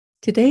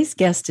Today's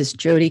guest is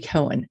Jodi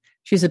Cohen.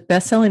 She's a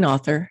best-selling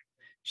author,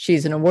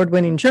 she's an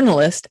award-winning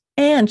journalist,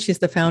 and she's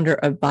the founder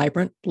of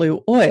Vibrant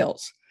Blue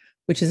Oils,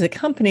 which is a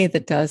company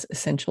that does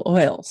essential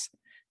oils.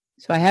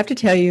 So I have to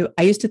tell you,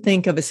 I used to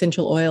think of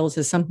essential oils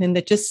as something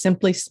that just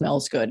simply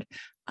smells good.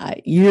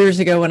 Years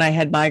ago when I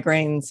had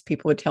migraines,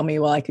 people would tell me,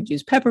 well, I could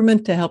use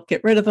peppermint to help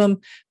get rid of them.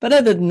 But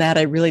other than that,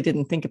 I really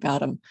didn't think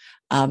about them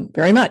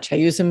very much. I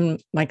use them in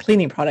my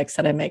cleaning products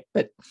that I make.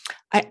 But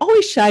I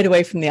always shied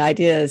away from the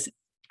ideas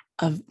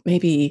of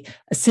maybe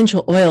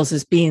essential oils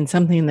as being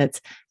something that's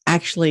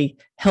actually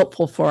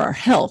helpful for our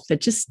health.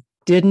 It just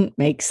didn't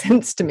make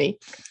sense to me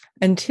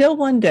until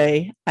one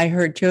day I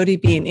heard Jodi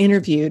being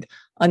interviewed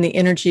on the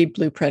Energy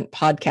Blueprint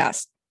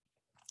podcast,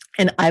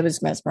 and I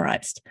was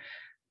mesmerized.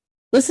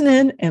 Listen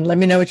in and let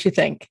me know what you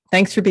think.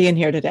 Thanks for being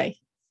here today.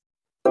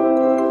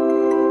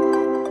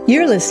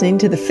 You're listening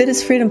to the Fit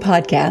is Freedom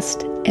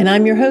podcast, and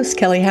I'm your host,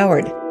 Kelly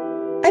Howard.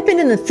 I've been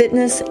in the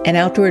fitness and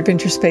outdoor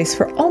adventure space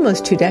for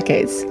almost 2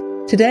 decades.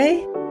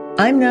 Today,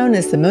 I'm known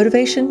as the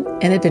Motivation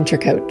and Adventure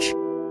Coach.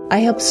 I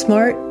help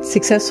smart,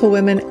 successful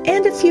women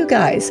and a few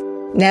guys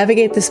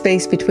navigate the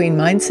space between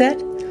mindset,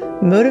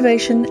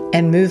 motivation,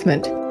 and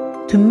movement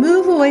to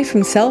move away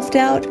from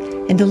self-doubt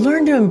and to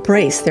learn to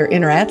embrace their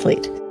inner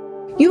athlete.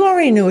 You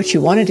already know what you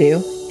want to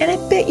do, and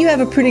I bet you have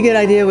a pretty good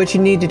idea what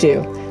you need to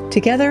do.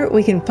 Together,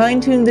 we can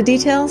fine-tune the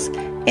details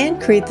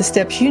and create the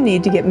steps you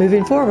need to get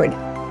moving forward.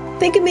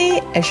 Think of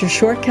me as your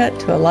shortcut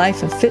to a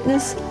life of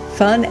fitness,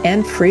 fun,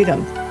 and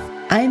freedom.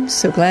 I'm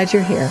so glad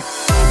you're here.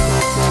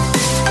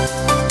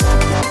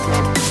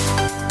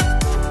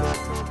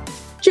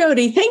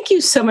 Jodi, thank you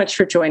so much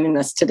for joining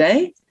us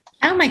today.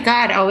 Oh my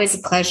God, always a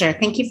pleasure.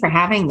 Thank you for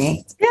having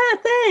me. Yeah,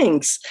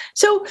 thanks.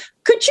 So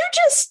could you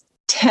just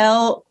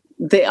tell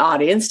the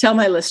audience, tell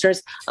my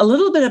listeners a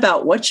little bit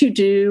about what you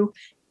do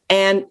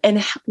and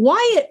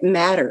why it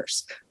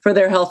matters for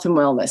their health and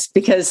wellness?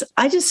 Because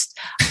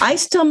I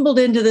stumbled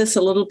into this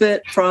a little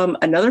bit from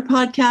another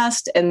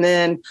podcast, and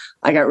then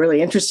I got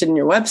really interested in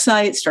your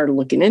website, started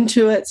looking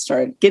into it,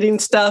 started getting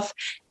stuff,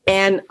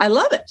 and I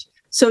love it.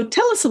 So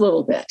tell us a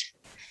little bit.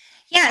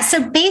 Yeah.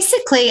 So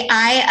basically,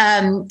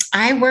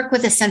 I work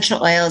with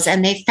essential oils,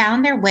 and they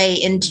found their way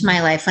into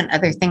my life when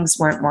other things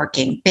weren't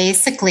working.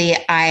 Basically,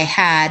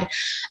 I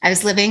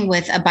was living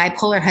with a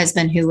bipolar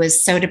husband who was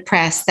so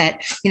depressed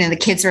that, the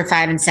kids were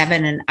 5 and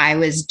 7, and I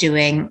was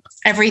doing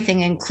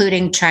everything,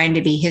 including trying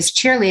to be his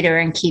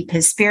cheerleader and keep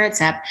his spirits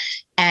up.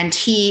 And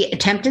he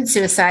attempted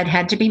suicide,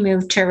 had to be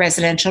moved to a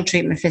residential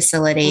treatment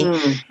facility.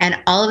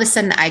 And all of a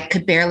sudden I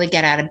could barely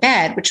get out of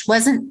bed, which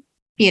wasn't,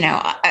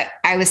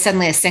 I was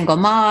suddenly a single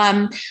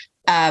mom.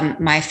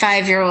 My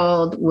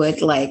 5-year-old would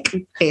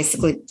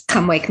basically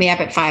come wake me up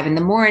at 5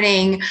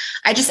 a.m.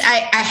 I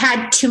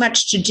had too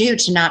much to do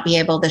to not be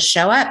able to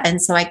show up. And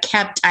so I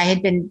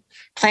had been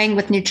playing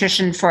with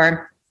nutrition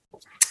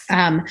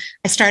I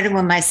started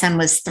when my son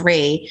was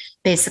 3,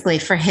 basically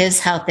for his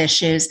health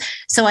issues.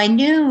 So I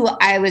knew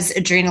I was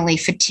adrenally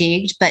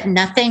fatigued, but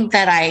nothing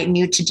that I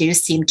knew to do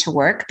seemed to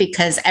work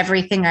because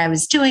everything I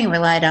was doing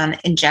relied on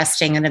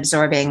ingesting and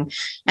absorbing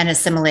and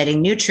assimilating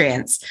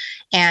nutrients.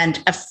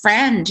 And a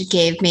friend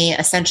gave me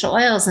essential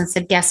oils and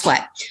said, guess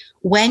what?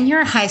 When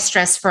you're high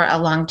stress for a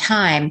long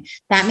time,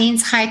 that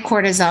means high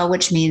cortisol,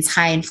 which means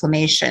high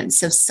inflammation.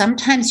 So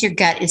sometimes your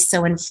gut is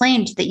so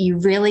inflamed that you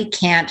really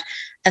can't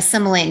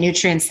assimilate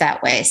nutrients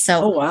that way.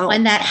 So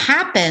When that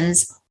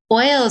happens,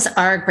 oils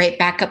are a great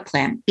backup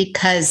plan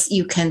because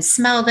you can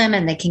smell them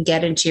and they can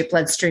get into your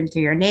bloodstream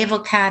through your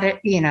nasal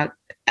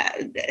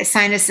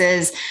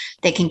sinuses.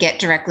 They can get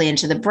directly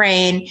into the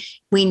brain.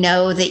 We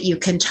know that you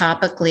can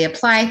topically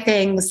apply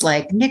things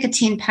like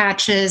nicotine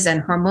patches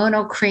and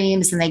hormonal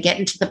creams, and they get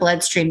into the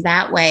bloodstream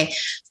that way.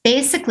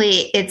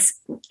 Basically, it's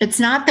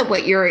not that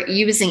what you're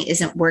using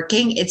isn't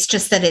working. It's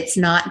just that it's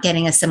not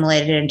getting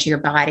assimilated into your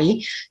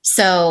body.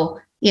 So,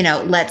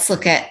 let's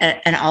look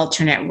at an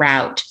alternate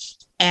route.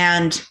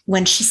 And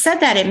when she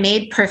said that, it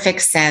made perfect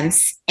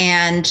sense.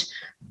 And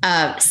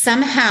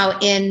somehow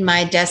in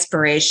my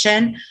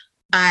desperation,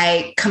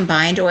 I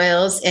combined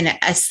oils in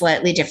a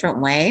slightly different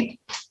way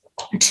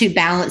to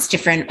balance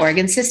different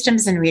organ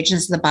systems and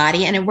regions of the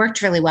body. And it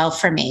worked really well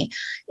for me.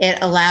 It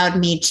allowed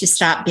me to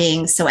stop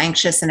being so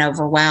anxious and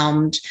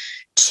overwhelmed,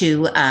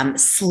 to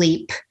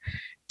sleep,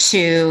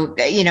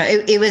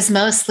 it was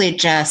mostly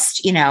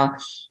just,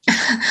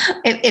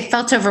 it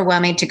felt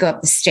overwhelming to go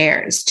up the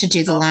stairs, to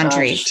do the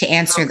laundry, to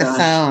answer the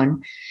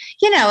phone.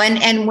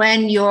 And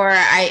when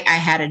I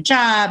had a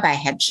job, I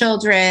had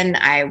children,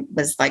 I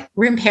was like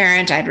room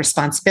parent, I had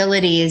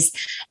responsibilities,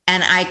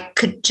 and I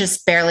could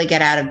just barely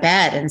get out of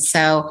bed. And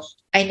so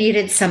I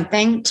needed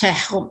something to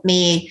help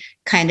me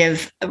kind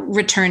of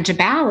return to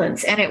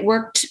balance. And it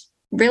worked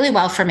really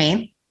well for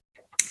me.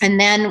 And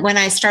then when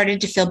I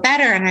started to feel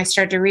better and I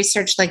started to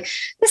research,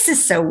 this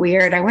is so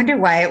weird, I wonder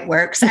why it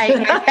works.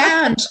 I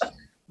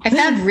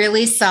found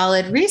really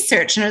solid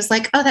research, and I was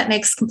like, oh, that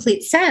makes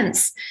complete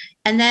sense.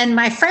 And then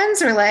my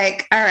friends were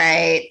like, all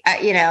right,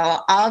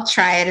 I'll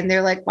try it. And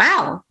they're like,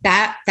 wow,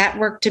 that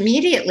worked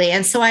immediately.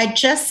 And so I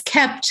just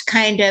kept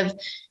kind of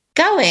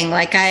going.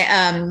 Like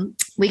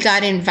we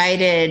got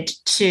invited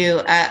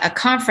to a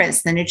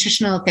conference, the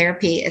Nutritional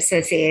Therapy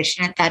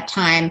Association. At that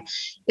time,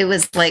 it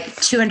was like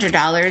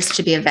 $200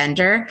 to be a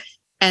vendor.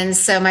 And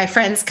so my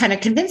friends kind of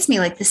convinced me,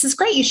 like, this is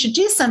great, you should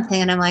do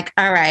something. And I'm like,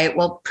 all right,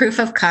 well, proof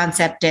of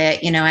concept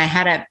it. I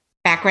had a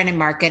background in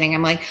marketing.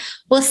 I'm like,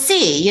 we'll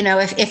see,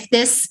 if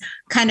this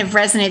kind of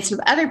resonates with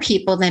other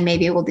people, then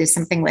maybe we'll do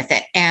something with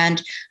it.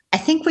 And I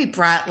think we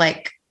brought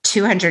like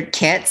 200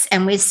 kits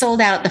and we sold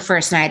out the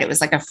first night. It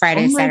was like a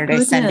Friday, Saturday,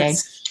 goodness. Sunday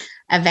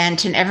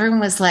event. And everyone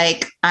was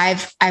like,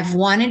 I've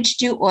wanted to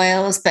do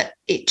oils, but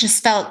it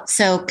just felt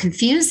so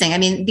confusing. I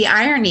mean, the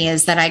irony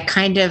is that I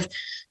kind of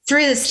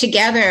threw this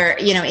together,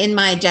 in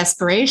my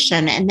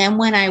desperation. And then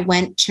when I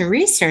went to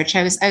research,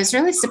 I was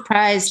really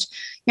surprised.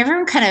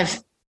 Everyone kind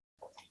of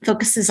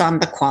focuses on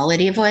the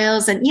quality of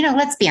oils. And,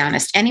 let's be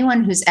honest,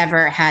 anyone who's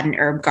ever had an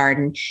herb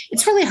garden,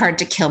 it's really hard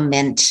to kill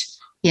mint,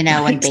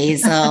 and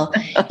basil.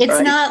 It's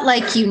right. Not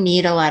like you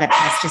need a lot of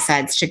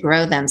pesticides to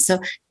grow them. So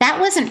that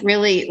wasn't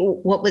really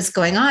what was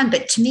going on.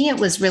 But to me, it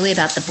was really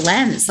about the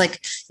blends. Like,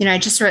 I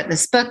just wrote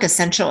this book,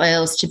 Essential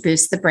Oils to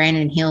Boost the Brain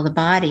and Heal the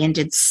Body, and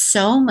did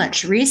so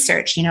much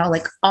research,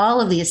 like all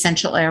of the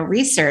essential oil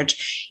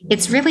research.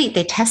 It's really,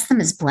 they test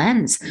them as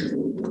blends.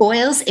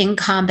 Oils in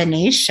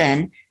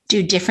combination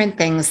do different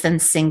things than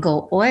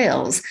single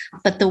oils,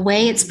 but the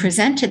way it's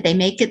presented, they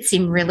make it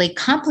seem really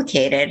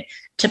complicated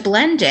to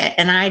blend it.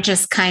 And I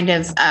just kind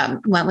of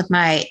went with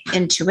my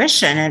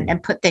intuition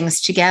and put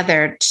things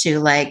together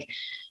to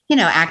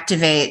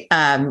activate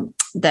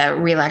the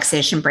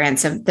relaxation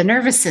branch of the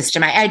nervous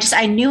system.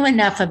 I knew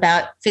enough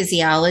about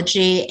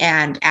physiology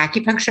and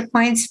acupuncture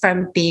points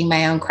from being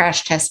my own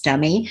crash test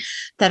dummy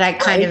that I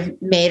kind of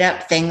made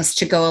up things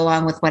to go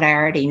along with what I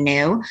already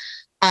knew.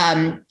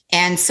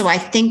 And so I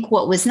think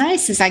what was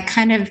nice is I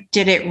kind of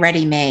did it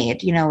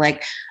ready-made,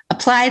 like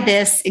apply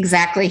this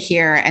exactly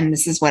here and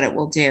this is what it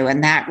will do.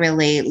 And that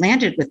really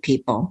landed with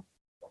people.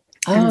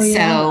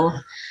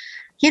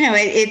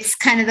 It's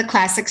kind of the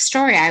classic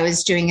story. I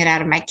was doing it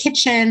out of my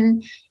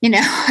kitchen.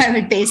 I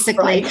would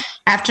basically,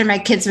 after my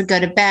kids would go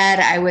to bed,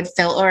 I would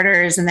fill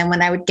orders. And then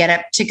when I would get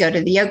up to go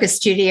to the yoga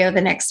studio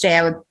the next day,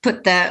 I would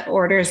put the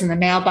orders in the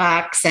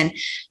mailbox. And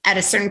at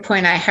a certain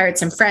point, I hired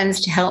some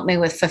friends to help me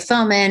with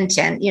fulfillment.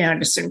 And,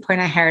 at a certain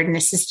point, I hired an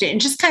assistant and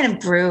just kind of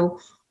grew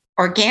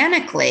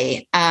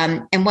organically.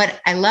 And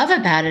what I love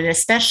about it,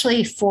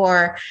 especially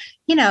for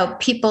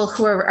people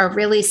who are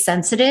really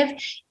sensitive,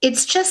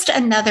 it's just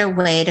another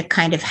way to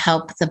kind of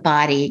help the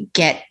body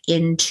get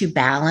into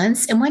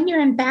balance. And when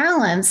you're in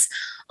balance,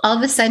 all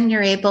of a sudden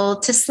you're able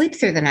to sleep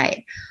through the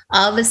night.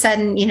 All of a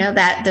sudden,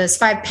 that those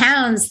 5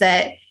 pounds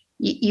that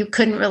you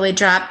couldn't really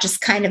drop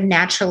just kind of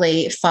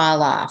naturally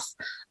fall off.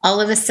 All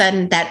of a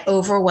sudden, that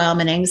overwhelm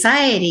and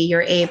anxiety,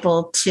 you're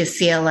able to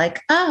feel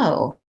like,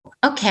 oh,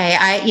 okay,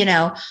 I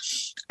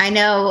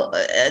know,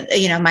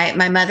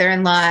 my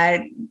mother-in-law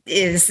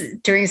is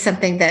doing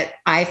something that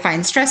I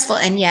find stressful,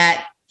 and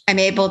yet I'm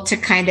able to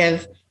kind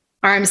of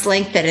arm's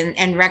length it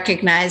and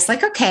recognize,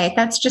 like, okay,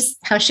 that's just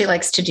how she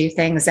likes to do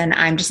things, and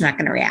I'm just not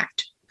going to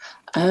react.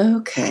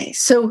 Okay.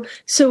 So,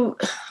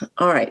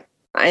 all right.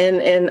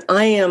 And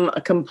I am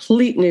a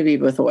complete newbie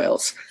with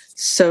oils.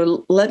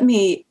 So let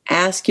me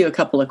ask you a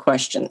couple of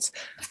questions.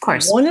 Of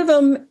course. One of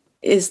them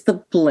is the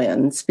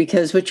blends,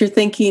 because what you're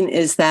thinking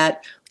is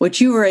that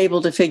what you were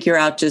able to figure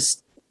out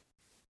just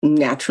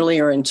naturally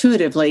or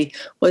intuitively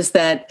was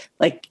that,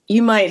 like,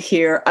 you might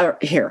hear,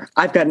 here,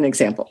 I've got an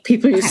example.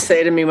 People used to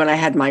say to me when I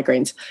had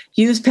migraines,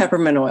 use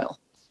peppermint oil.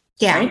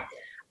 Yeah. Right?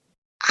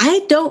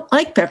 I don't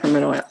like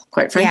peppermint oil,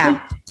 quite frankly.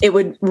 Yeah. It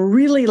would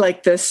really,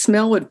 the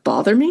smell would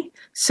bother me.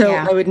 So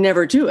I would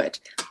never do it.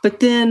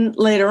 But then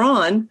later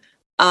on,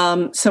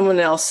 someone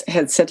else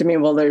had said to me,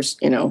 well, there's,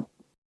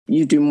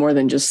 you do more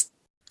than just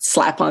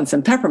slap on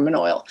some peppermint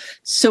oil.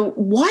 So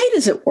why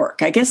does it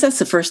work? I guess that's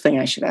the first thing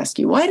I should ask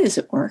you. Why does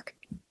it work?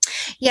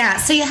 Yeah.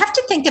 So you have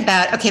to think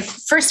about, okay,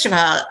 first of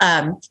all,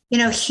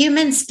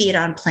 humans feed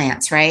on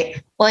plants,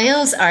 right?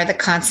 Oils are the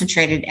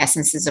concentrated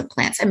essences of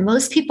plants. And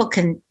most people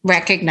can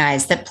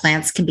recognize that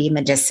plants can be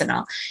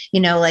medicinal.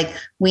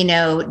 We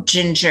know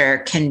ginger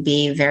can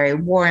be very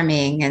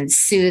warming and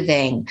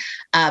soothing.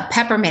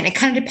 Peppermint, it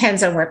kind of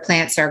depends on where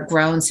plants are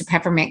grown. So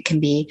peppermint can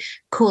be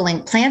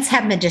cooling. Plants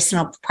have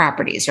medicinal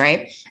properties,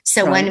 right?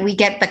 So when we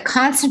get the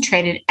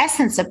concentrated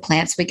essence of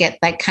plants, we get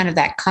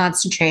that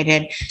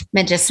concentrated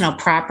medicinal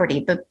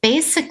property. But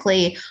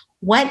basically,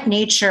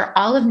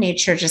 all of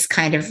nature just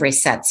kind of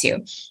resets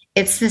you.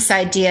 It's this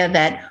idea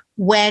that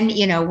when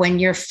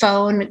your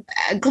phone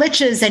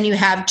glitches and you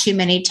have too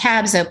many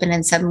tabs open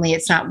and suddenly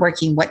it's not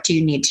working, what do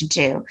you need to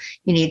do?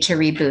 You need to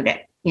reboot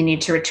it. You need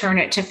to return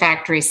it to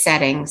factory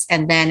settings,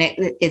 and then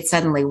it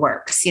suddenly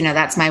works.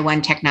 That's my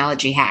one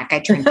technology hack. I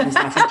turn things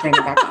off and turn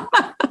it back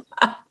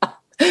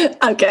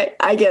on. Okay,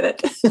 I get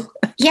it.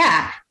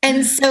 Yeah.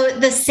 And so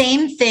the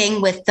same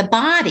thing with the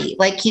body.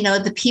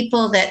 The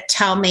people that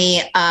tell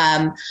me,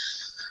 I'm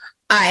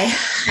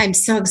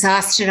so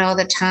exhausted all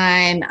the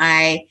time,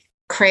 I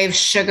crave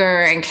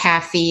sugar and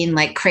caffeine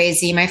like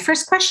crazy. My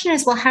first question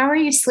is, well, how are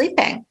you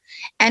sleeping?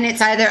 And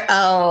it's either,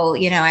 oh,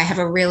 I have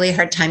a really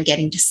hard time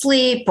getting to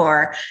sleep,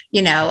 or,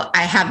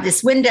 I have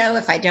this window.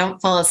 If I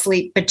don't fall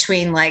asleep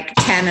between like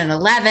 10 and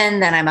 11,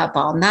 then I'm up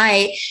all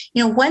night.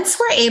 Once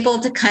we're able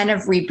to kind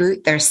of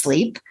reboot their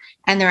sleep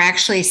and they're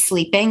actually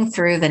sleeping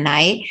through the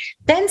night,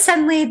 then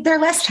suddenly they're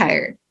less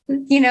tired.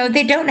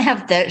 They don't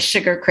have the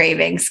sugar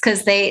cravings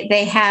because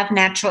they have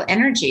natural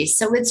energy.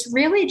 So it's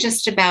really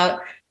just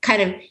about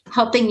kind of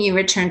helping you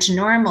return to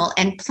normal.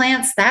 And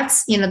plants,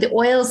 that's, the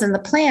oils in the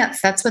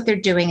plants, that's what they're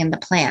doing in the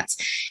plants.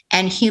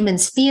 And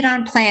humans feed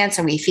on plants,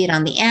 and we feed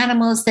on the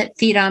animals that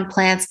feed on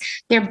plants.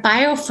 They're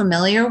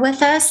biofamiliar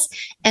with us.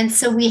 And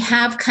so we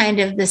have kind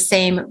of the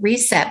same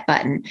reset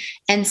button.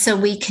 And so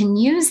we can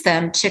use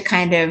them to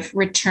kind of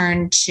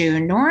return to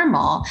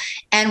normal.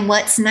 And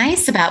what's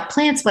nice about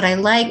plants, what I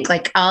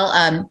like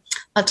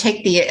I'll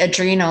take the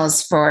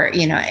adrenals for,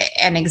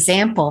 an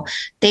example.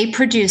 They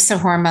produce a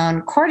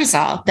hormone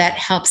cortisol that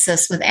helps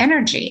us with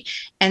energy.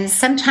 And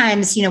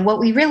sometimes, what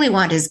we really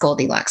want is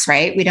Goldilocks,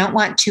 right? We don't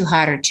want too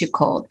hot or too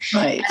cold.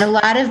 Right. And a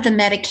lot of the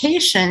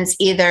medications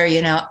either,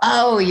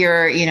 oh,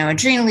 you're,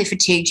 adrenally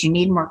fatigued, you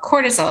need more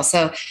cortisol.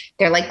 So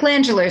they're like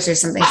glandulars or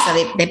something.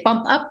 So they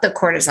bump up the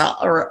cortisol,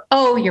 or,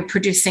 oh, you're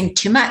producing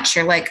too much.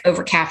 You're like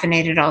over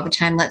caffeinated all the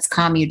time. Let's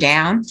calm you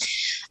down.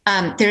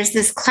 There's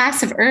this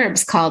class of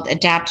herbs called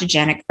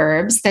adaptogenic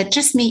herbs that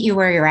just meet you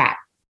where you're at.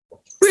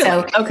 Really?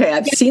 So, okay.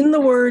 I've seen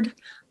the word.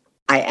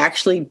 I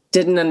actually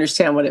didn't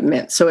understand what it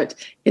meant. So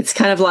it's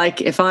kind of like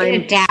if I'm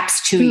it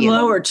adapts to too you.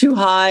 Low or too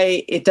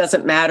high, it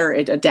doesn't matter.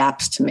 It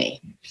adapts to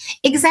me.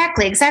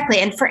 Exactly.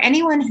 And for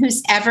anyone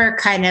who's ever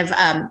kind of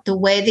the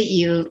way that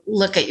you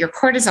look at your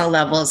cortisol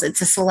levels,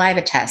 it's a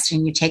saliva test,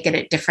 and you take it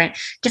at different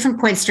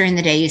points during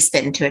the day. You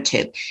spit into a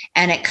tube,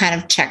 and it kind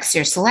of checks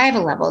your saliva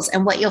levels.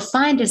 And what you'll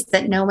find is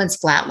that no one's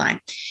flatline.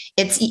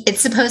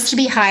 It's supposed to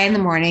be high in the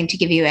morning to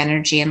give you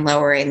energy, and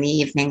lower in the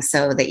evening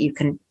so that you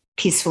can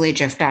peacefully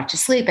drift off to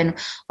sleep. And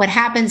what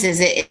happens is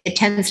it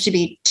tends to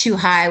be too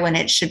high when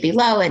it should be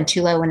low, and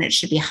too low when it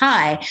should be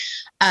high.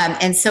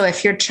 And so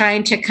if you're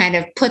trying to kind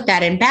of put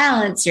that in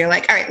balance, you're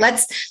like, all right,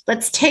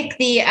 let's take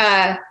the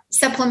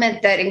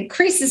supplement that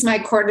increases my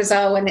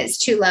cortisol when it's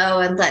too low,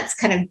 and let's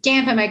kind of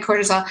dampen my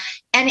cortisol.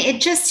 And it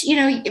just,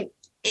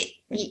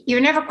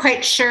 you're never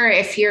quite sure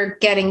if you're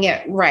getting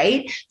it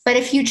right. But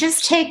if you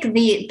just take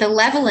the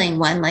leveling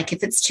one, like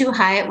if it's too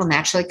high, it will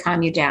naturally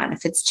calm you down.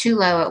 If it's too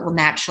low, it will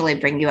naturally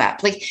bring you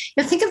up. Like,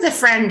 think of the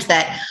friend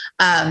that,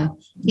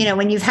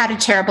 when you've had a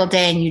terrible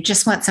day and you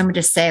just want someone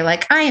to say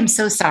like, I am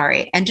so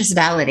sorry, and just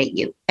validate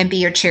you and be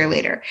your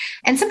cheerleader.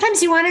 And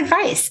sometimes you want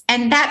advice,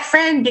 and that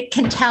friend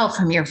can tell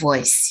from your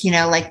voice,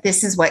 like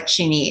this is what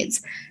she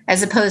needs,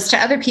 as opposed to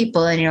other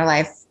people in your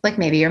life, like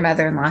maybe your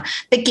mother-in-law,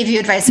 that give you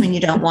advice when you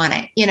don't want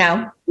it,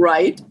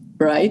 Right.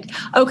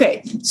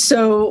 Okay.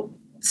 So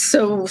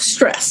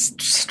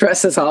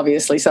stress is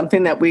obviously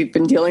something that we've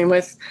been dealing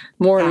with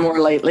more and more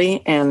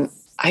lately. And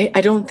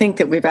I don't think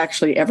that we've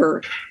actually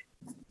ever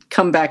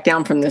come back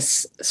down from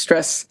this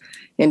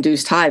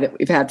stress-induced high that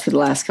we've had for the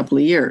last couple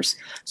of years.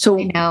 So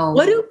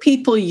what do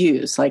people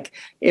use? Like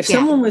if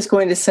someone was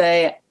going to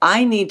say,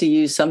 I need to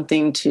use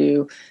something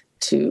to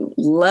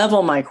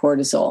level my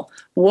cortisol,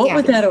 what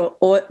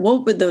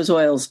would those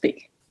oils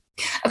be?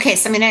 Okay,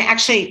 so I'm going to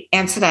actually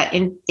answer that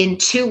in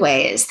two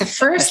ways. The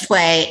first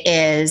way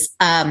is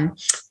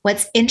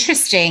what's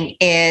interesting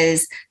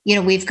is,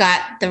 we've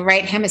got the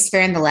right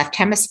hemisphere and the left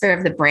hemisphere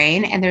of the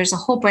brain, and there's a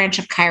whole branch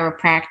of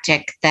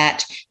chiropractic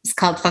that is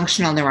called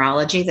functional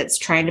neurology that's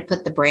trying to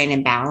put the brain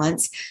in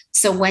balance.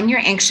 So when you're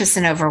anxious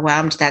and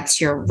overwhelmed,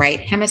 that's your right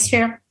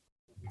hemisphere,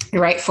 the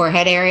right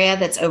forehead area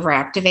that's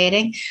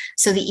overactivating.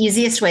 So the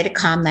easiest way to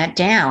calm that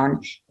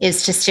down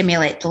is to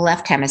stimulate the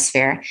left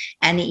hemisphere.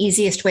 And the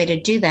easiest way to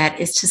do that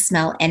is to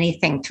smell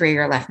anything through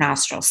your left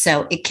nostril.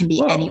 So it can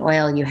be any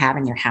oil you have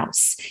in your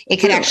house. It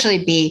could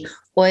actually be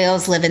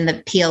oils live in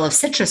the peel of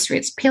citrus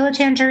fruits, peel a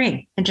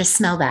tangerine, and just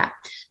smell that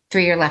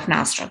through your left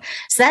nostril.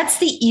 So that's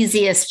the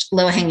easiest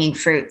low-hanging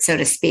fruit, so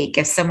to speak.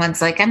 If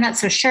someone's like, I'm not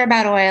so sure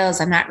about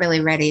oils, I'm not really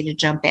ready to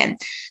jump in.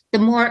 The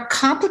more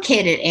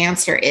complicated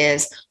answer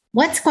is,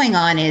 what's going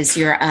on is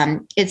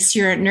it's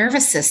your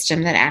nervous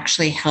system that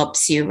actually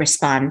helps you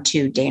respond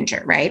to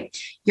danger, right?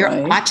 Your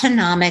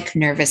autonomic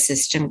nervous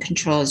system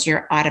controls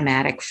your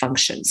automatic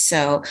functions.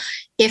 So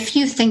if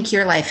you think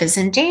your life is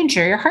in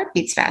danger, your heart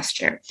beats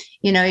faster,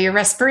 your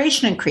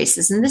respiration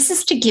increases. And this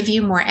is to give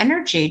you more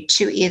energy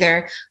to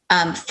either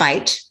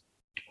fight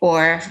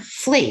or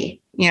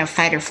flee,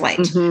 fight or flight.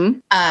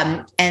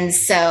 Mm-hmm. And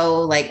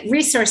so like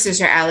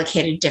resources are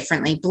allocated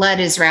differently. Blood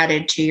is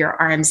routed to your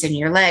arms and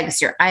your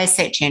legs, your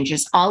eyesight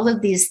changes, all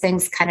of these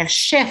things kind of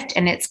shift.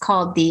 And it's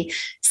called the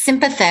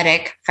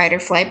sympathetic fight or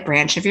flight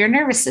branch of your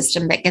nervous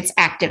system that gets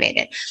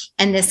activated.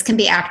 And this can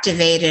be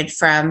activated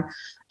from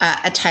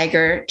a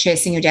tiger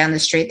chasing you down the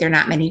street. There are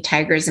not many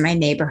tigers in my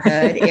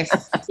neighborhood.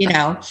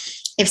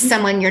 If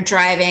someone you're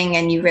driving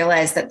and you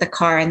realize that the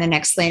car in the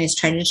next lane is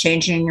trying to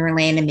change in your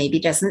lane and maybe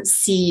doesn't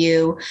see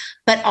you,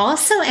 but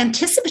also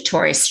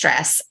anticipatory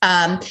stress,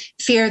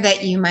 fear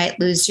that you might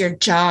lose your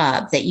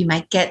job, that you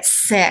might get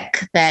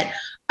sick, that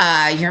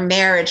Your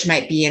marriage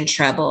might be in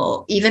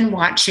trouble. Even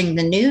watching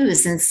the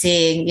news and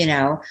seeing,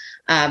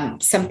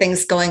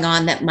 something's going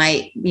on that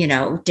might,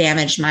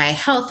 damage my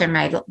health or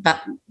my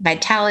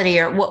vitality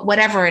or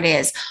whatever it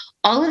is.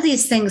 All of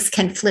these things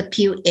can flip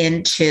you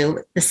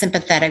into the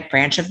sympathetic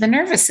branch of the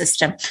nervous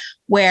system,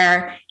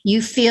 where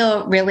you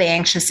feel really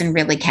anxious and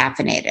really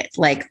caffeinated.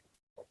 Like,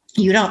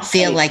 you don't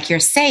feel like you're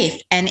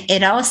safe. And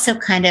it also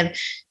kind of,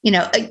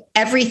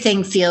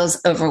 everything feels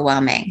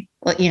overwhelming.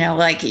 Like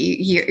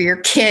your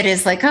kid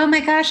is like, oh my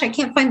gosh, I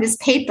can't find this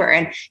paper.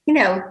 And,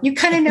 you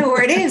kind of know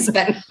where it is,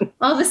 but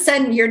all of a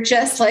sudden you're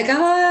just like,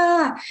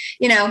 and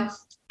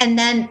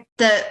then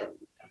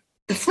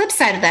the flip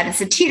side of that is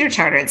a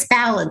teeter-totter, it's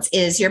balance,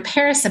 is your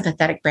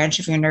parasympathetic branch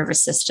of your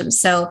nervous system.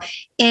 So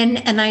in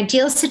an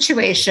ideal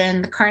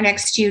situation, the car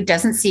next to you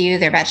doesn't see you,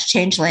 they're about to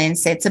change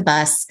lanes, say it's a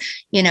bus,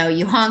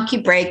 you honk,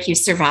 you brake, you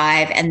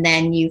survive, and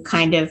then you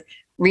kind of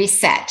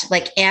reset.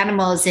 Like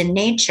animals in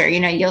nature,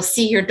 you'll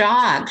see your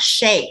dog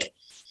shake.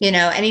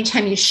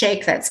 Anytime you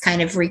shake, that's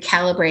kind of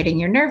recalibrating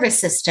your nervous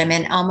system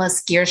and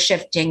almost gear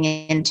shifting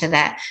into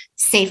that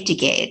safety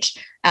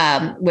gauge,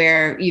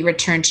 where you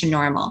return to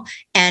normal.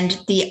 And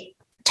the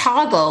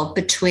toggle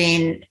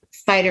between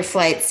fight or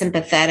flight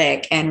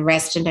sympathetic and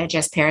rest and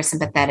digest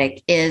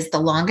parasympathetic is the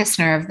longest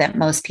nerve that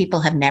most people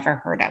have never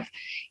heard of.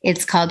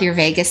 It's called your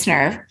vagus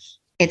nerve.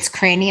 It's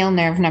cranial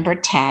nerve number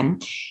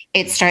 10.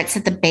 It starts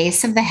at the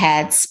base of the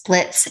head,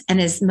 splits, and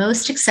is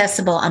most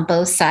accessible on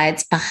both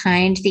sides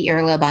behind the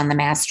earlobe on the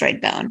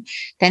mastoid bone.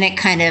 Then it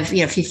kind of,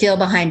 if you feel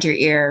behind your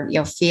ear,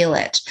 you'll feel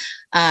it.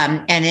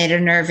 And it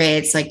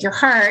innervates like your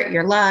heart,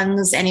 your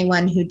lungs,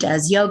 anyone who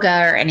does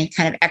yoga or any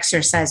kind of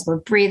exercise where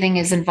breathing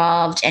is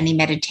involved, any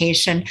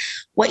meditation.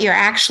 What you're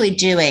actually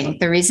doing,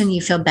 the reason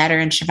you feel better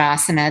in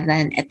Shavasana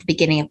than at the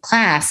beginning of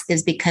class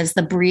is because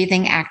the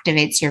breathing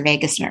activates your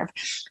vagus nerve.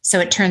 So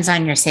it turns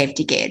on your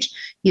safety gauge.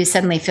 You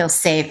suddenly feel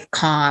safe,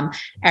 calm,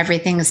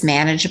 everything is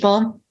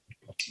manageable.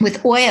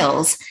 With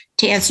oils,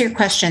 to answer your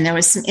question, there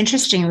was some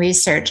interesting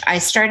research. I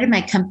started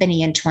my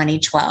company in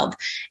 2012.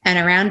 And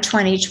around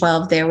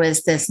 2012, there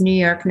was this New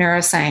York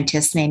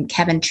neuroscientist named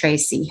Kevin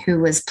Tracy who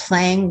was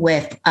playing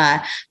with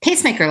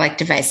pacemaker-like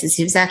devices.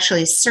 He was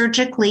actually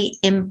surgically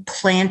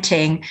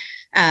implanting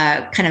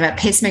kind of a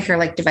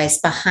pacemaker-like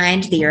device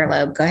behind the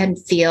earlobe. Go ahead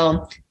and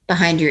feel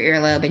behind your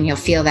earlobe and you'll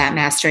feel that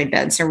mastoid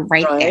bone. So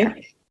right there.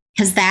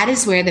 Because that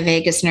is where the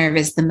vagus nerve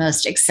is the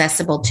most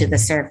accessible to the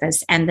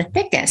surface and the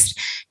thickest.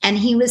 And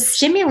he was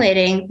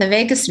stimulating the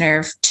vagus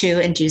nerve to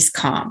induce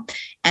calm.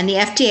 And the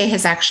FDA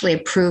has actually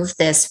approved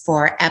this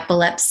for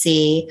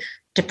epilepsy,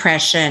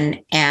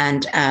 depression,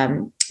 and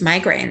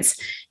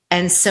migraines.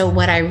 And so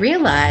what I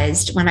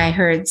realized when I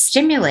heard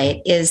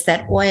stimulate is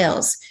that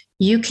oils,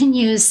 you can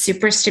use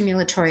super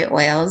stimulatory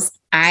oils.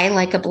 I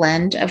like a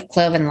blend of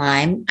clove and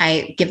lime.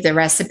 I give the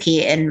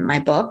recipe in my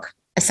book,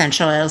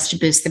 Essential Oils to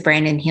Boost the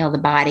Brain and Heal the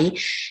Body.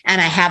 And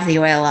I have the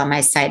oil on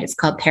my site. It's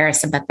called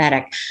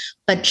Parasympathetic.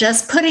 But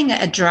just putting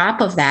a drop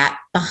of that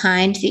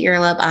behind the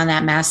earlobe on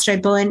that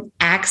mastoid bone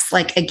acts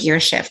like a gear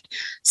shift.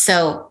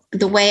 So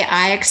the way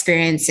I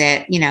experience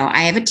it,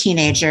 I have a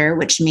teenager,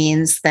 which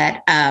means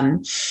that,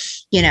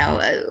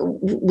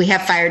 we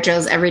have fire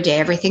drills every day.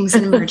 Everything's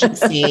an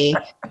emergency.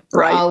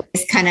 We're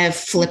always kind of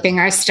flipping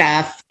our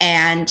stuff.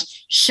 And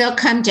she'll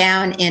come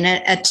down in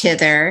a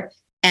tither.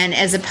 And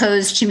as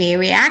opposed to me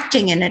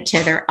reacting in a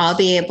tither, I'll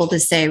be able to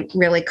say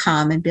really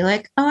calm and be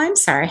like, oh, I'm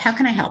sorry. How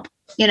can I help?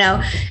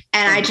 And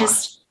I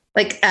just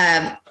like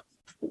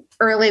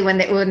early when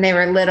they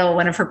were little,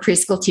 one of her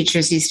preschool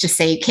teachers used to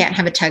say, you can't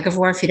have a tug of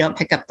war if you don't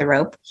pick up the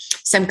rope.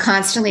 So I'm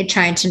constantly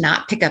trying to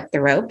not pick up the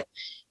rope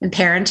and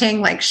parenting.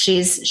 Like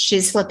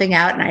she's flipping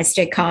out and I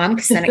stay calm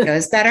because then it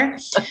goes better.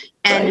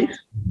 And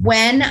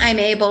when I'm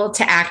able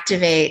to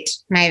activate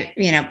my,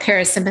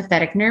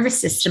 parasympathetic nervous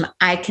system,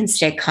 I can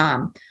stay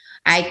calm.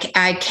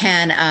 I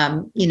can,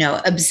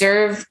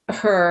 observe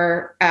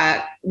her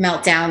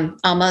meltdown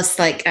almost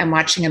like I'm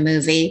watching a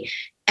movie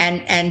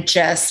and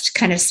just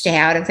kind of stay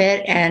out of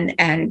it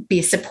and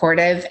be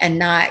supportive and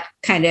not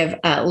kind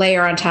of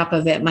layer on top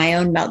of it my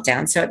own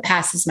meltdown. So it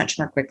passes much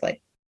more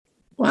quickly.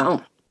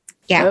 Wow.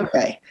 Yeah.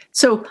 Okay.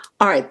 So,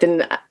 all right,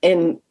 then,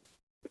 and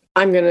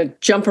I'm going to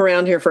jump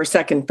around here for a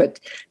second, but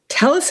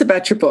tell us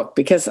about your book,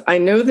 because I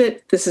know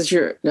that this is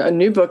a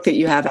new book that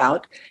you have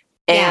out.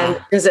 And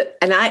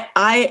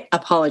I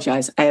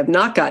apologize. I have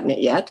not gotten it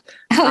yet.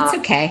 Oh, it's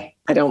okay.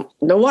 I don't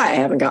know why I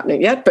haven't gotten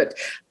it yet, but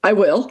I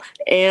will.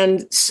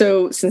 And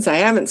so since I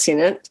haven't seen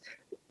it,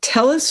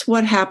 tell us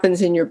what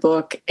happens in your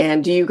book.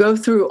 And do you go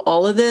through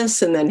all of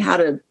this and then how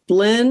to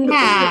blend?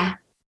 Yeah.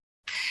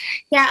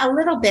 Yeah, a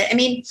little bit. I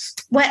mean,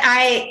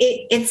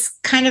 it's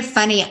kind of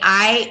funny.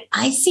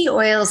 I see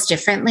oils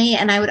differently,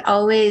 and I would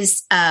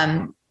always,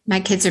 my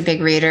kids are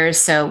big readers.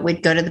 So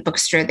we'd go to the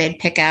bookstore, they'd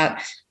pick out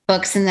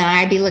books, and then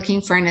I'd be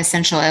looking for an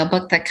essential oil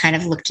book that kind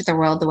of looked at the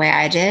world the way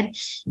I did.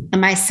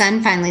 And my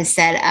son finally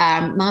said,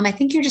 Mom, I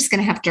think you're just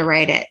going to have to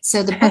write it.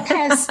 So the book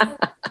has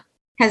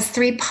has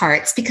three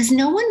parts because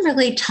no one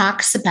really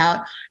talks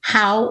about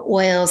how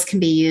oils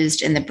can be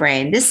used in the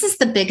brain. This is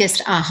the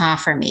biggest aha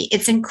for me.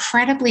 It's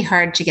incredibly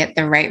hard to get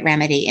the right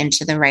remedy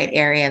into the right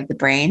area of the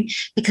brain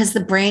because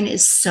the brain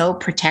is so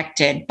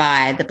protected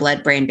by the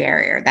blood-brain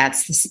barrier.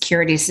 That's the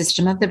security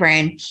system of the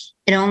brain.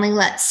 It only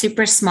lets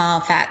super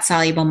small fat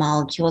soluble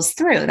molecules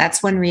through.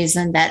 That's one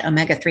reason that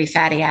omega-3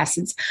 fatty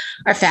acids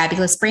are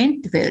fabulous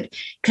brain food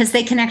because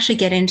they can actually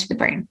get into the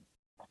brain.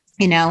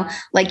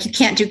 Like you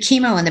can't do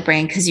chemo in the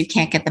brain because you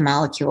can't get the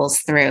molecules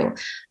through.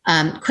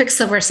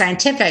 Quicksilver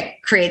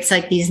Scientific creates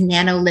like these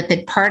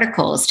nanolipid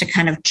particles to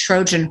kind of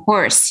Trojan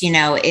horse,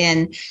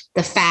 in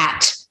the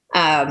fat,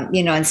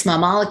 and small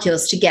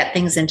molecules to get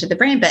things into the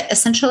brain. But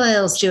essential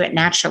oils do it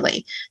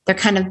naturally. They're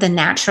kind of the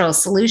natural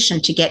solution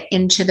to get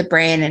into the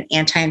brain and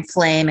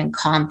anti-inflame and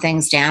calm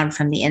things down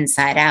from the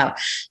inside out.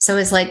 So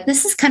it's like,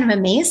 this is kind of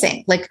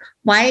amazing. Like,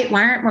 why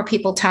aren't more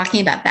people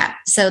talking about that?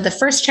 So the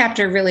first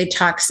chapter really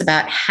talks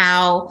about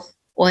how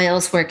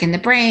oils work in the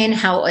brain,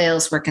 how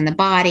oils work in the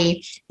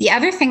body. The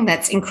other thing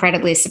that's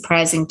incredibly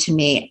surprising to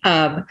me,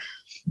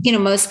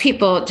 most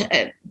people,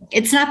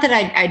 it's not that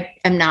I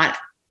am not.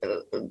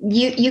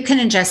 You can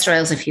ingest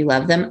oils if you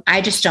love them.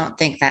 I just don't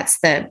think that's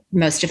the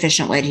most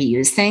efficient way to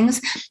use things.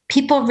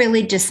 People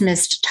really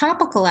dismissed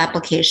topical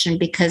application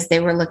because they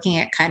were looking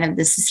at kind of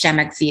the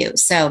systemic view.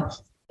 So,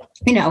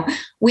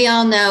 we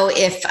all know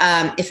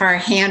if our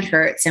hand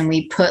hurts and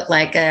we put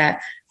like a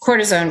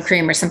cortisone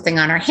cream or something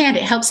on our hand,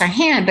 it helps our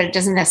hand, but it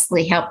doesn't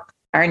necessarily help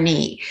our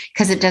knee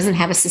because it doesn't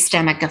have a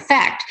systemic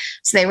effect.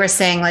 So they were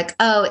saying like,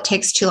 oh, it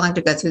takes too long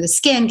to go through the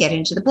skin, get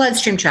into the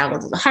bloodstream, travel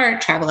to the heart,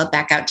 travel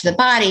back out to the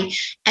body.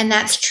 And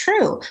that's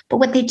true. But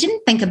what they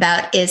didn't think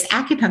about is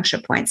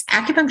acupuncture points.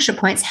 Acupuncture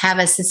points have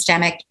a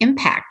systemic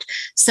impact.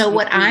 So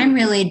what I'm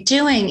really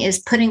doing is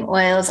putting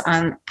oils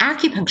on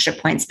acupuncture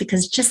points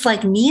because just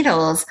like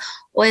needles,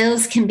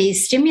 oils can be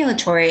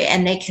stimulatory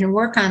and they can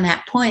work on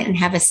that point and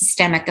have a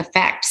systemic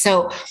effect.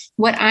 So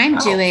what I'm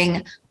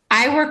doing,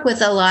 I work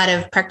with a lot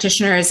of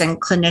practitioners and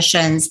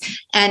clinicians,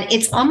 and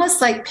it's almost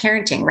like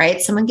parenting,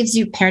 right? Someone gives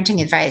you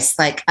parenting advice,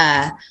 like,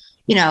 my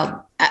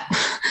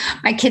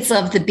kids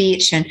love the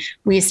beach and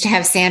we used to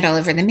have sand all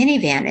over the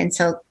minivan. And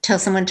so till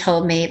someone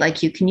told me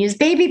like, you can use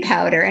baby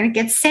powder and it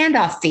gets sand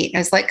off feet. And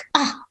I was like,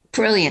 oh,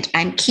 brilliant.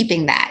 I'm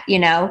keeping that,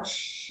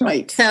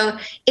 Right. So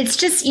it's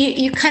just,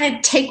 you kind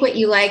of take what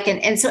you like.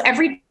 And so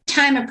every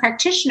time a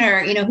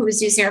practitioner, who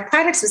was using our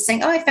products was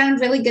saying, oh, I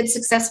found really good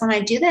success when I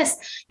do this.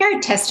 Yeah,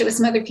 I'd test it with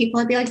some other people.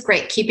 I'd be like,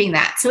 great, keeping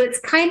that. So it's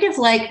kind of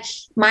like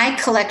my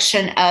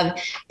collection of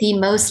the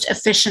most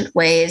efficient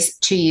ways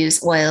to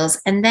use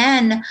oils. And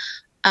then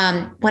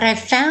what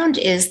I've found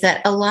is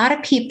that a lot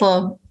of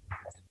people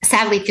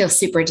sadly feel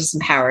super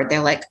disempowered. They're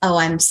like, oh,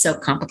 I'm so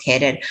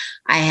complicated.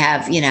 I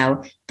have,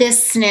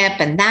 this SNP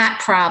and that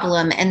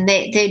problem. And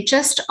they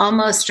just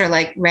almost are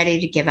like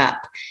ready to give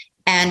up.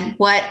 And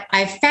what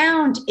I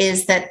found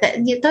is that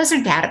those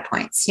are data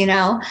points,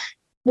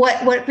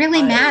 what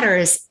really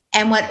matters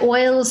and what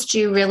oils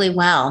do really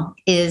well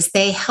is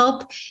they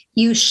help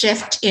you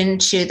shift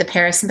into the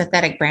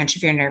parasympathetic branch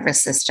of your nervous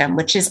system,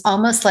 which is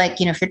almost like,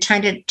 if you're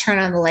trying to turn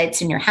on the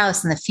lights in your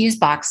house and the fuse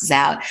box is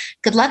out,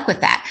 good luck with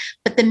that.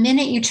 But the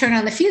minute you turn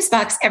on the fuse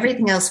box,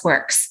 everything else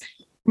works.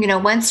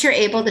 Once you're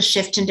able to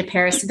shift into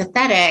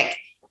parasympathetic,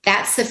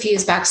 that's the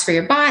fuse box for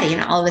your body.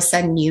 And all of a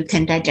sudden you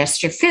can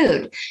digest your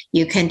food.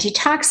 You can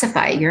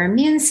detoxify. Your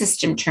immune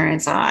system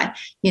turns on.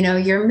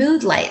 Your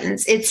mood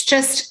lightens. It's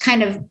just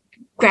kind of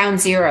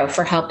ground zero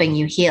for helping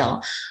you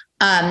heal.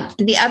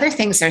 The other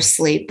things are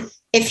sleep.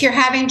 If you're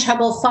having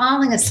trouble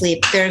falling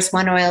asleep, there's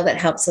one oil that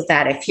helps with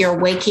that. If you're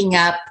waking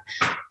up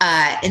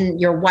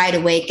and you're wide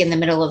awake in the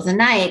middle of the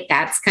night,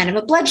 that's kind of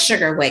a blood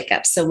sugar wake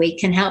up. So we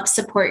can help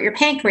support your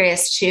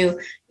pancreas to,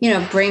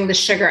 bring the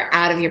sugar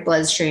out of your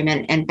bloodstream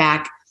and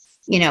back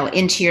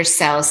into your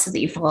cells so that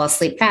you fall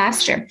asleep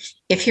faster.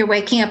 If you're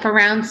waking up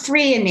around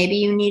 3 and maybe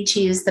you need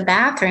to use the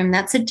bathroom,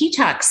 that's a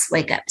detox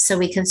wake up. So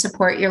we can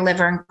support your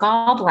liver and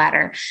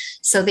gallbladder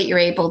so that you're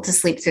able to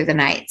sleep through the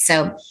night.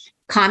 So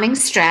calming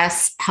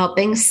stress,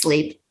 helping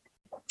sleep.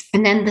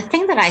 And then the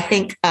thing that I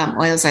think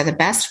oils are the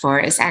best for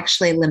is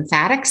actually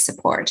lymphatic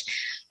support.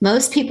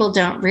 Most people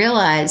don't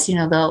realize,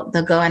 they'll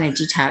go on a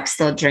detox,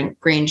 they'll drink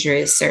green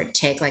juice or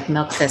take like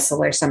milk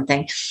thistle or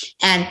something.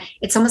 And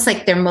it's almost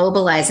like they're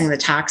mobilizing the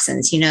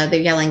toxins. They're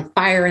yelling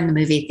fire in the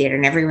movie theater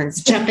and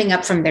everyone's jumping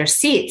up from their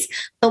seats.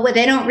 But what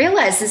they don't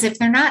realize is if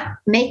they're not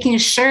making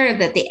sure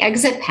that the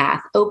exit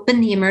path, open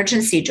the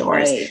emergency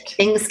doors, right,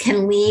 things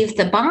can leave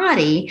the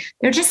body,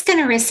 they're just going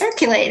to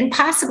recirculate and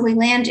possibly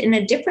land in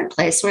a different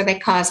place where they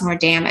cause more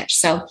damage.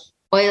 So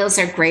oils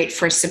are great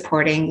for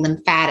supporting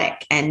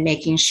lymphatic and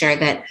making sure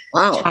that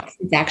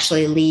toxins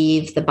actually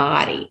leave the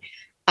body.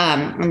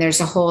 And there's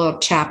a whole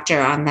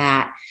chapter on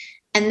that.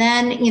 And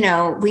then,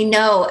 we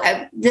know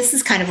this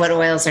is kind of what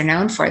oils are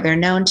known for. They're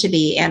known to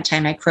be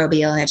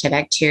antimicrobial,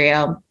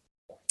 antibacterial.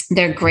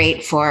 They're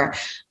great for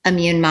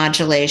immune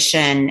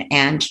modulation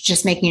and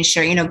just making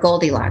sure,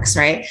 Goldilocks,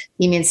 right?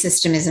 The immune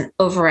system isn't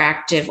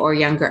overactive or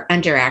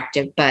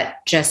underactive, but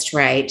just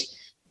right.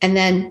 And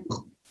then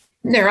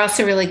they're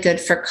also really good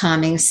for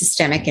calming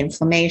systemic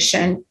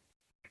inflammation.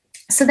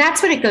 So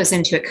that's what it goes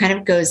into. It kind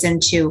of goes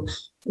into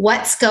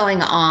what's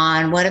going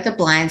on, what are the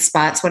blind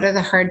spots, what are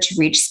the hard to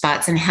reach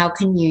spots, and how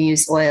can you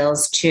use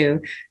oils to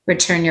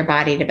return your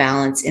body to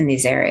balance in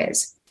these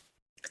areas.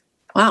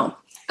 Wow.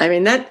 I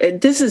mean,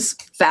 this is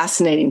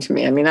fascinating to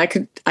me. I mean, I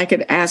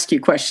could ask you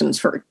questions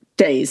for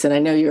days, and I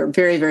know you're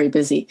very, very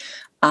busy,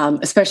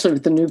 especially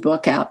with the new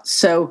book out.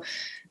 So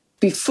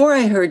before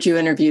I heard you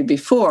interviewed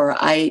before,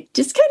 I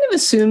just kind of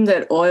assumed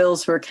that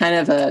oils were kind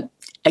of a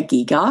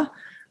giga,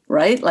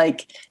 right?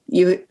 Like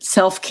you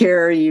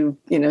self-care, you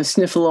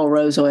sniff a little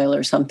rose oil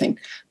or something.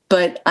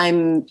 But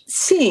I'm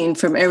seeing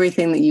from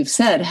everything that you've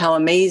said how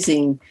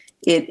amazing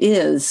it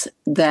is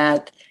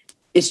that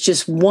it's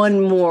just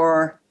one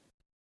more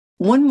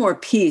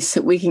piece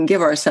that we can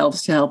give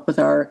ourselves to help with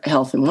our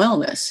health and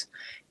wellness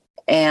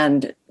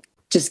and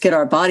just get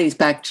our bodies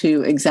back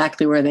to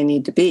exactly where they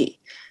need to be.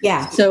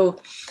 Yeah. So,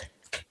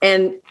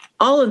 and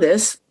all of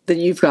this that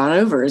you've gone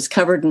over is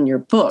covered in your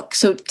book.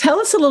 So tell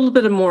us a little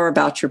bit more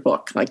about your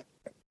book. Like,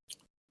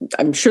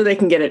 I'm sure they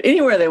can get it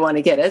anywhere they want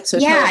to get it. So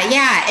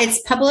yeah.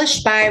 It's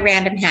published by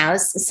Random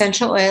House,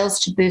 Essential Oils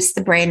to Boost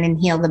the Brain and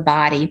Heal the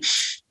Body.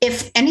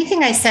 If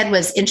anything I said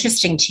was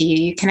interesting to you,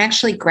 you can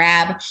actually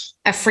grab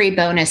a free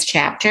bonus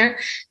chapter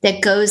that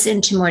goes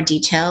into more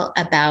detail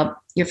about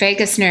your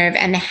vagus nerve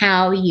and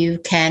how you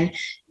can,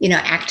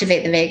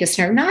 activate the vagus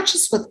nerve, not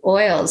just with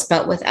oils,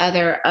 but with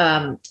other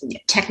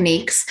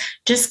techniques.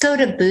 Just go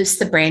to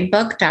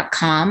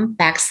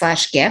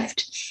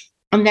boostthebrainbook.com/gift.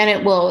 And then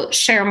it will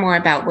share more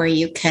about where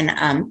you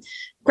can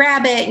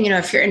grab it.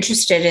 If you're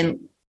interested in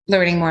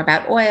learning more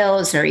about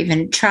oils or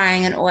even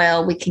trying an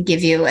oil, we can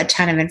give you a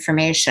ton of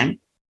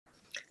information.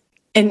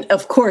 And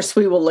of course,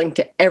 we will link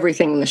to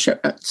everything in the show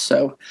notes.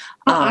 So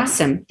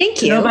awesome.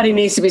 Thank you. Nobody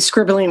needs to be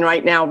scribbling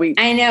right now.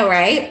 I know,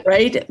 right?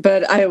 Right.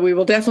 But we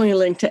will definitely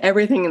link to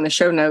everything in the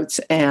show notes.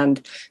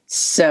 And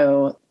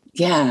so,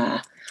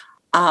 yeah.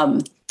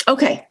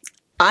 Okay.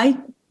 I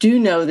do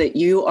know that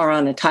you are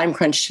on a time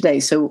crunch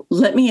today. So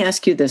let me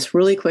ask you this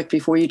really quick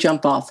before you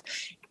jump off.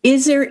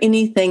 Is there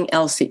anything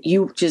else that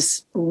you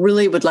just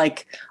really would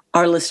like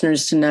our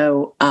listeners to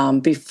know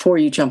before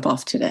you jump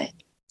off today?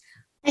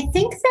 I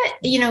think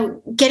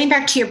that, getting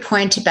back to your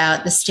point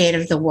about the state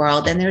of the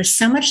world, and there's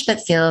so much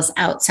that feels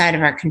outside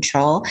of our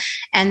control,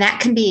 and that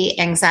can be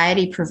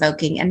anxiety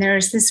provoking. And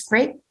there's this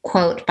great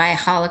quote by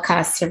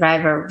Holocaust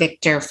survivor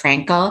Viktor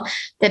Frankl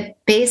that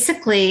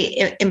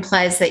basically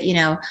implies that,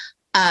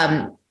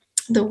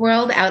 the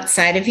world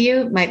outside of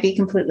you might be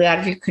completely out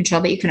of your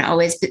control, but you can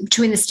always,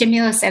 between the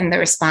stimulus and the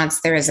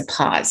response, there is a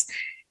pause.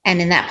 And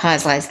in that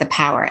pause lies the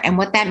power. And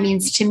what that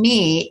means to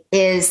me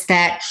is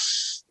that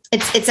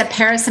it's a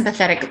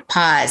parasympathetic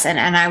pause. And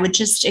I would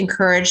just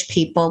encourage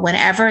people,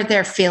 whenever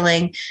they're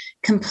feeling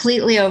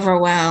completely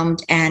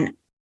overwhelmed and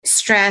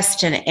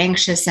stressed and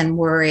anxious and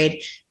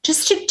worried,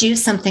 just to do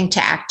something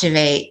to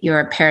activate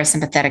your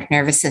parasympathetic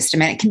nervous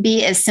system. And it can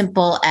be as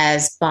simple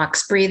as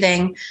box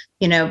breathing,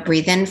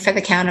 breathe in for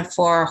the count of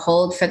 4,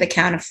 hold for the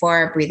count of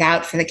 4, breathe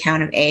out for the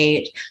count of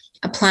 8,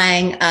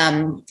 applying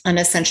an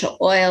essential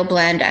oil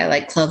blend. I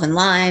like clove and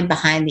lime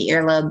behind the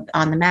earlobe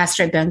on the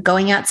mastoid bone,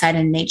 going outside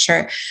in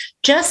nature,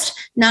 just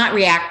not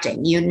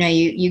reacting.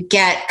 You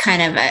get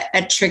kind of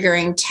a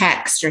triggering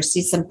text or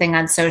see something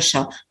on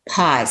social,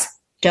 pause,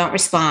 don't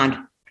respond,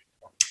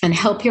 and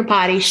help your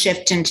body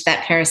shift into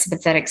that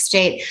parasympathetic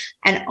state.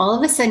 And all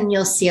of a sudden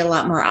you'll see a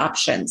lot more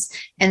options.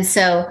 And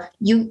so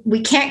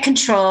we can't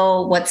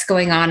control what's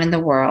going on in the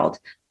world,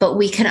 but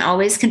we can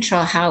always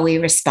control how we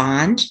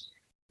respond.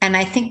 And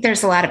I think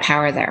there's a lot of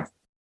power there.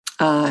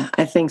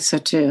 I think so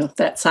too.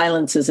 That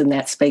silence is in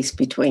that space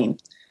between.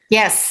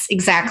 Yes,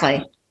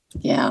 exactly.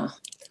 Yeah.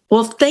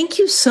 Well, thank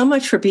you so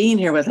much for being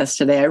here with us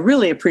today. I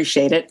really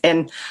appreciate it.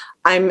 And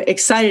I'm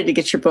excited to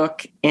get your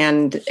book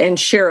and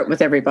share it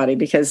with everybody,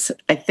 because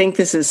I think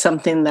this is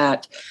something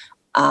that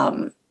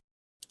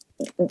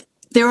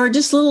there are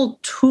just little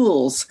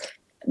tools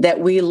that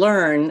we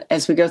learn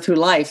as we go through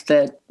life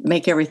that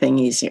make everything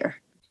easier.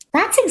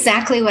 That's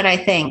exactly what I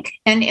think.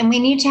 And we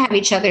need to have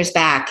each other's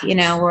back.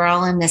 We're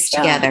all in this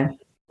together.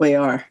 We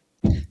are.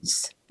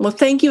 Well,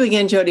 thank you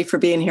again, Jody, for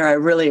being here. I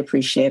really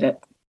appreciate it.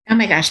 Oh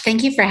my gosh.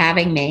 Thank you for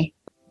having me.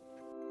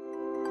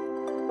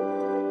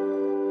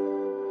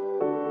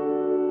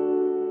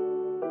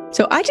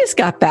 So I just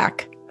got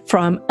back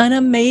from an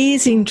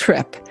amazing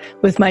trip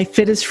with my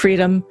Fit is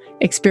Freedom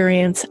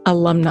Experience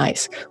alumni.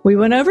 We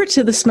went over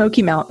to the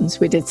Smoky Mountains.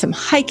 We did some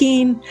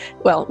hiking.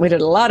 Well, we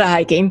did a lot of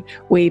hiking.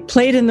 We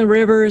played in the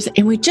rivers,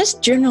 and we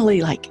just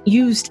generally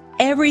used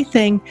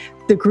everything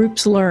the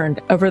groups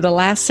learned over the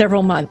last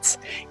several months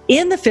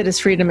in the Fit is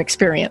Freedom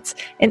Experience.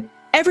 And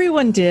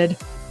everyone did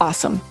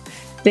awesome.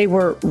 They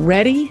were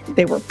ready.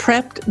 They were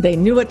prepped. They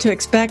knew what to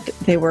expect.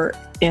 They were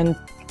in,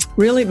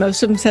 really,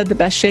 most of them said, the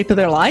best shape of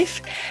their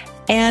life.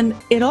 And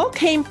it all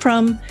came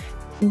from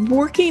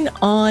working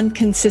on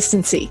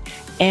consistency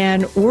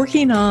and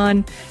working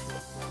on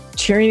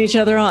cheering each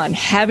other on,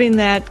 having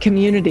that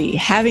community,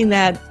 having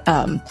that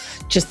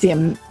just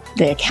the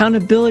the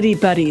accountability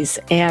buddies.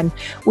 And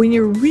when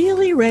you're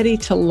really ready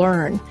to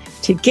learn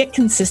to get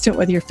consistent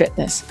with your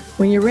fitness,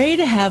 when you're ready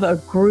to have a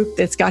group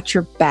that's got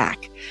your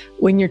back,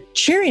 when you're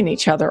cheering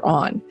each other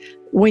on,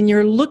 when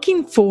you're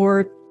looking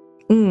for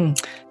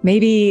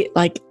maybe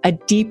like a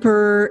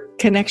deeper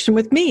connection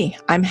with me,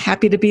 I'm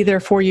happy to be there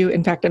for you.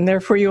 In fact, I'm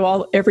there for you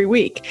all every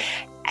week.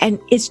 And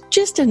it's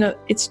just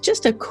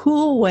a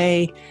cool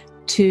way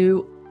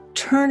to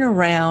turn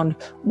around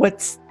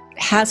what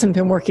hasn't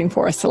been working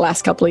for us the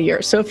last couple of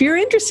years. So if you're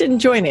interested in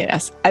joining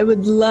us, I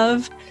would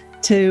love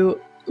to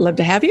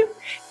have you.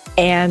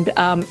 And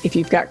if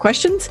you've got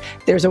questions,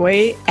 there's a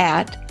way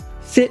at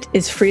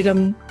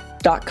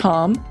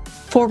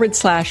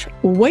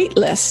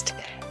fitisfreedom.com/waitlist,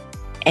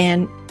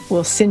 and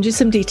we'll send you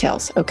some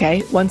details.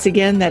 Okay. Once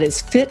again, that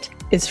is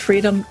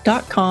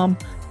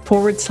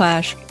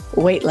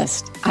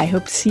fitisfreedom.com/waitlist. I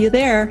hope to see you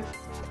there,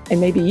 and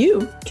maybe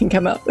you can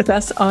come up with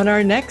us on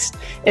our next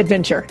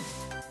adventure.